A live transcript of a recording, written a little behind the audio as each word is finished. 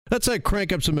Let's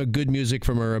crank up some good music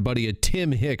from our buddy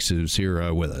Tim Hicks, who's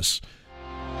here with us.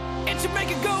 And to make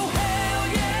it go, hell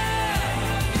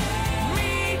yeah,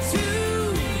 me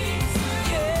too.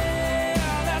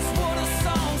 Yeah, that's what a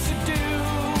song should do.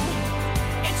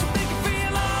 And to make it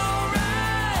feel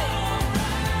alright,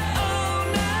 all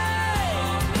night.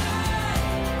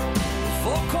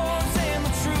 Four chords and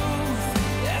the truth,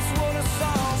 that's what a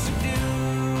song should do.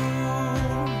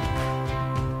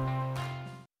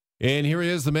 And here he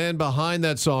is, the man behind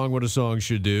that song, What a Song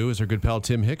Should Do, is our good pal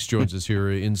Tim Hicks joins us here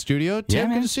in studio. Tim,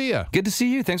 man. good to see you. Good to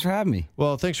see you. Thanks for having me.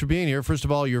 Well, thanks for being here. First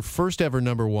of all, your first ever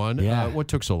number one. Yeah. What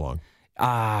took so long?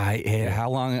 How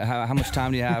long? How much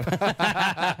time do you have?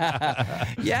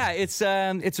 Yeah, it's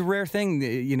a rare thing.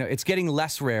 You know, it's getting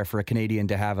less rare for a Canadian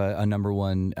to have a number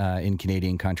one in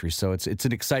Canadian country. So it's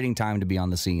an exciting time to be on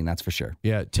the scene. That's for sure.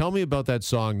 Yeah, tell me about that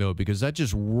song, though, because that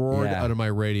just roared out of my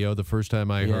radio the first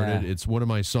time I heard it. It's one of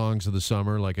my songs of the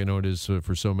summer, like I know it is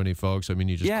for so many folks. I mean,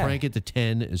 you just crank it to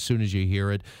 10 as soon as you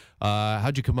hear it.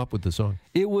 How'd you come up with the song?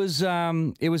 It was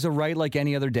a write like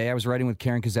any other day. I was writing with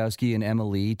Karen Kozowski and Emma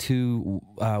Lee, two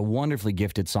wonderfully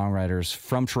gifted songwriters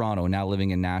from Toronto, now living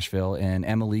in Nashville. And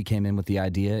Emma Lee came in with the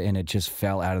idea, and it just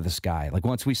fell out of the sky. Like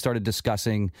once we started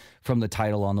discussing from the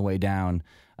title on the way down,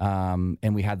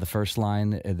 and we had the first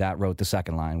line, that wrote the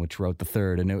second line, which wrote the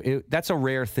third. And that's a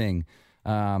rare thing.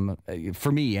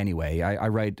 For me anyway. I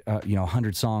write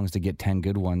 100 songs to get 10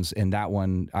 good ones, and that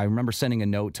one, I remember sending a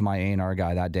note to my A&R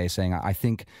guy that day saying, I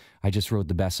think I just wrote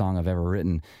the best song I've ever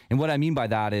written. And what I mean by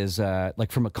that is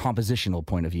like from a compositional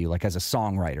point of view, like as a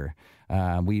songwriter,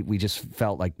 we just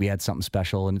felt like we had something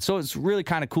special. And so it's really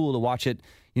kind of cool to watch it,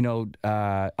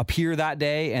 appear that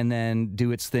day and then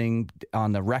do its thing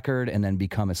on the record and then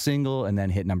become a single and then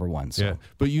hit number one. So. Yeah,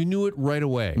 but you knew it right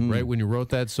away, right? When you wrote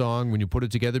that song, when you put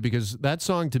it together, because that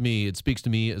song to me, it speaks to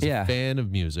me as a fan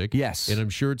of music. Yes. And I'm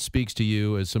sure it speaks to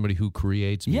you as somebody who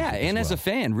creates music. Yeah, and as a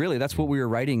fan, really, that's what we were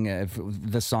writing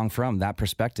the song from, that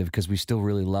perspective, because we still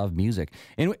really love music.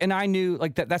 And I knew,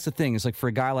 like, that's the thing. It's like for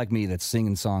a guy like me that's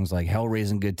singing songs like Hell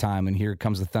Raising Good Time and Here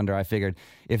Comes the Thunder, I figured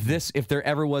if there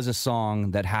ever was a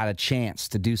song that had a chance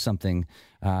to do something,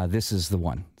 this is the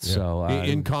one. Yeah. So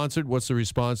in concert, what's the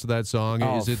response to that song?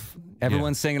 Is it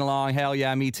everyone's singing along? Hell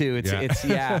yeah, me too. It's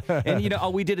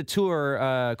And we did a tour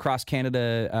across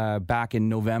Canada back in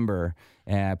November,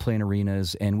 playing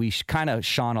arenas, and we kind of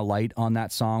shone a light on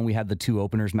that song. We had the two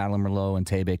openers, Madeline Merlot and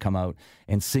Tebe, come out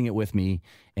and sing it with me.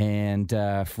 And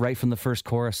right from the first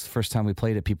chorus, the first time we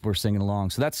played it, people were singing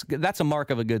along. So that's a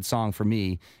mark of a good song for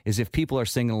me, is if people are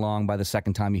singing along by the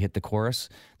second time you hit the chorus,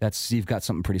 you've got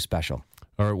something pretty special.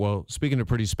 All right, well, speaking of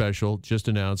pretty special, just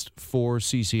announced 4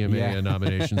 CCMA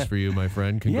nominations for you, my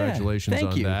friend. Congratulations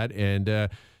on that. And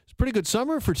it's a pretty good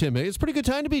summer for Tim Hicks. It's a pretty good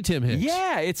time to be Tim Hicks.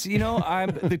 Yeah, it's,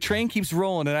 the train keeps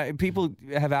rolling, and people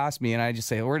have asked me, and I just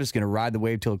say, we're just going to ride the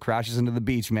wave till it crashes into the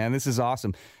beach, man. This is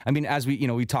awesome. I mean, as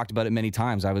we talked about it many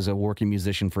times, I was a working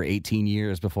musician for 18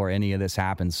 years before any of this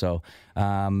happened. So,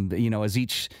 as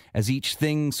each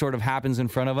thing sort of happens in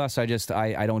front of us, I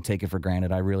don't take it for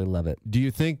granted. I really love it. Do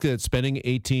you think that spending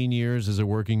 18 years as a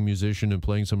working musician and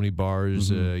playing so many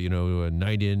bars, a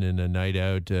night in and a night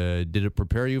out, did it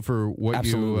prepare you for what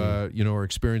Absolutely. you are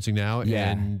experiencing now?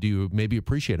 Yeah. And do you maybe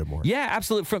appreciate it more? Yeah,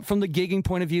 absolutely. From the gigging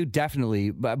point of view, definitely.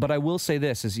 But I will say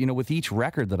this is, with each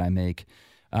record that I make,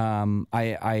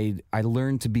 I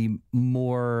learned to be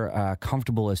more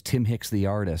comfortable as Tim Hicks the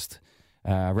artist,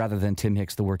 rather than Tim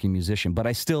Hicks the working musician. But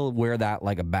I still wear that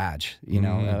like a badge,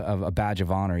 a badge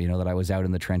of honor, that I was out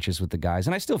in the trenches with the guys.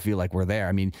 And I still feel like we're there.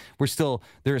 I mean,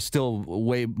 there is still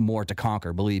way more to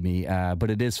conquer, believe me. But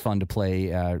it is fun to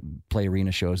play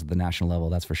arena shows at the national level,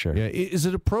 that's for sure. Yeah. Is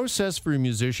it a process for a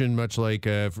musician, much like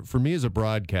for me as a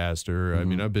broadcaster? I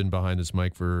mean, I've been behind this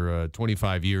mic for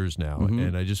 25 years now,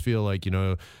 and I just feel like,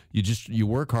 you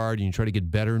work hard and you try to get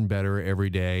better and better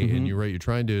every day, and you're right, you're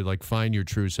trying to like find your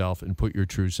true self and put your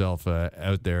true self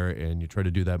out there, and you try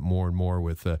to do that more and more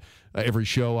with every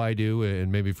show I do,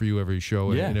 and maybe for you every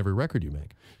show and every record you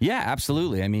make. Yeah,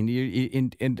 absolutely. I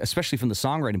mean, and especially from the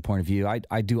songwriting point of view,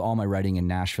 I do all my writing in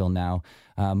Nashville now,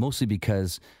 mostly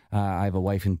because I have a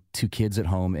wife and 2 kids at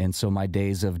home, and so my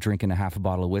days of drinking a half a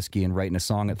bottle of whiskey and writing a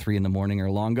song at 3 a.m.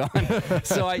 are long gone.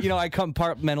 So I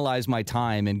compartmentalize my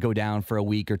time and go down for a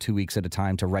week or 2 weeks at a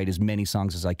time to write as many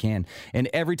songs as I can. And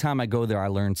every time I go there, I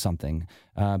learn something,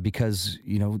 because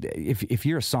if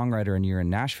you're a songwriter and you're in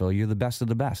Nashville, you're the best of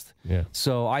the best. Yeah.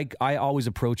 So I always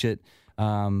approach it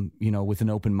with an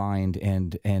open mind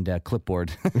and a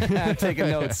clipboard, taking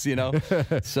notes.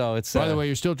 So it's. By the way,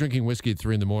 you're still drinking whiskey at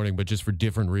 3 a.m, but just for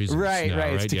different reasons. Right. now,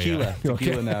 It's tequila. Yeah.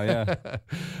 Tequila now.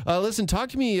 Yeah. Listen, talk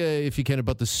to me if you can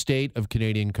about the state of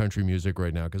Canadian country music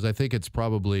right now, because I think it's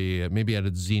probably maybe at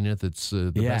its zenith. It's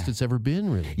the best it's ever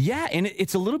been, really. Yeah, and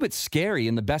it's a little bit scary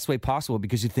in the best way possible,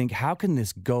 because you think, how can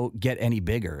this get any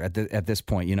bigger at this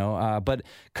point? But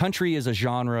country as a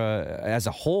genre as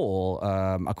a whole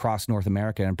across North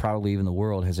America and probably even the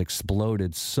world has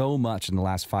exploded so much in the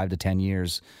last 5 to 10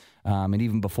 years. And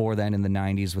even before then, in the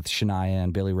 90s with Shania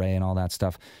and Billy Ray and all that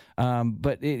stuff.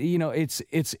 But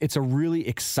it's a really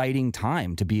exciting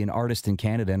time to be an artist in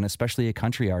Canada, and especially a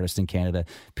country artist in Canada.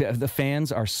 The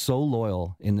fans are so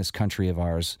loyal in this country of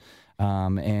ours.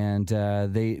 And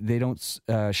they don't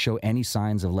show any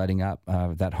signs of letting up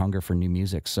that hunger for new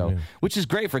music. So, which is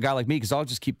great for a guy like me, because I'll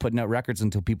just keep putting out records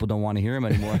until people don't want to hear them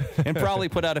anymore, and probably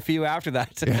put out a few after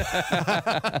that.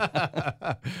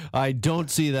 I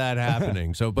don't see that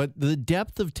happening. But the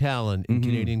depth of talent in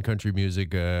Canadian country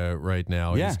music right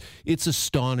now it's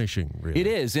astonishing. Really, it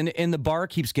is, and the bar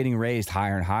keeps getting raised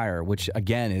higher and higher, which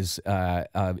again is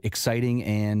exciting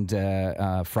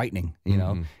and frightening.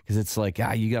 Because it's like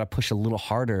you got to push a little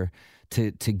harder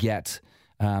to get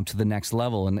to the next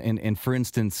level. And for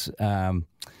instance,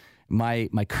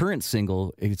 my current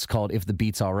single, it's called "If the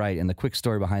Beat's All Right," and the quick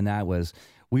story behind that was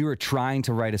we were trying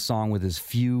to write a song with as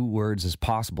few words as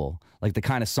possible, like the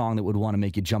kind of song that would want to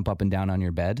make you jump up and down on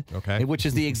your bed. Okay. Which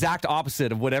is the exact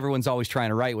opposite of what everyone's always trying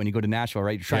to write when you go to Nashville,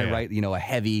 right? You're trying to write, a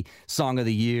heavy song of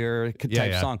the year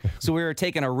type song. So we were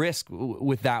taking a risk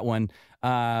with that one.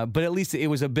 But at least it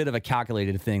was a bit of a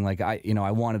calculated thing. Like I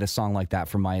wanted a song like that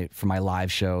for my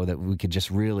live show that we could just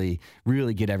really,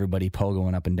 really get everybody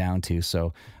pogoing up and down to.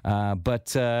 So,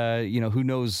 who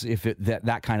knows if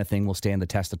that kind of thing will stand the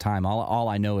test of time. All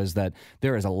I know is that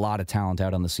there is a lot of talent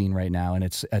out on the scene right now, and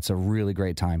it's a really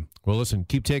great time. Well, listen,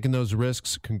 keep taking those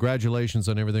risks. Congratulations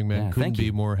on everything, man. Yeah, Couldn't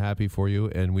be more happy for you.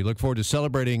 And we look forward to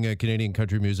celebrating Canadian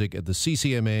country music at the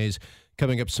CCMAs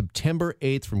coming up September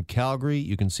 8th from Calgary.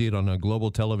 You can see it on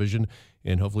global television,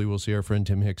 and hopefully we'll see our friend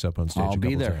Tim Hicks up on stage. I'll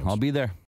be there.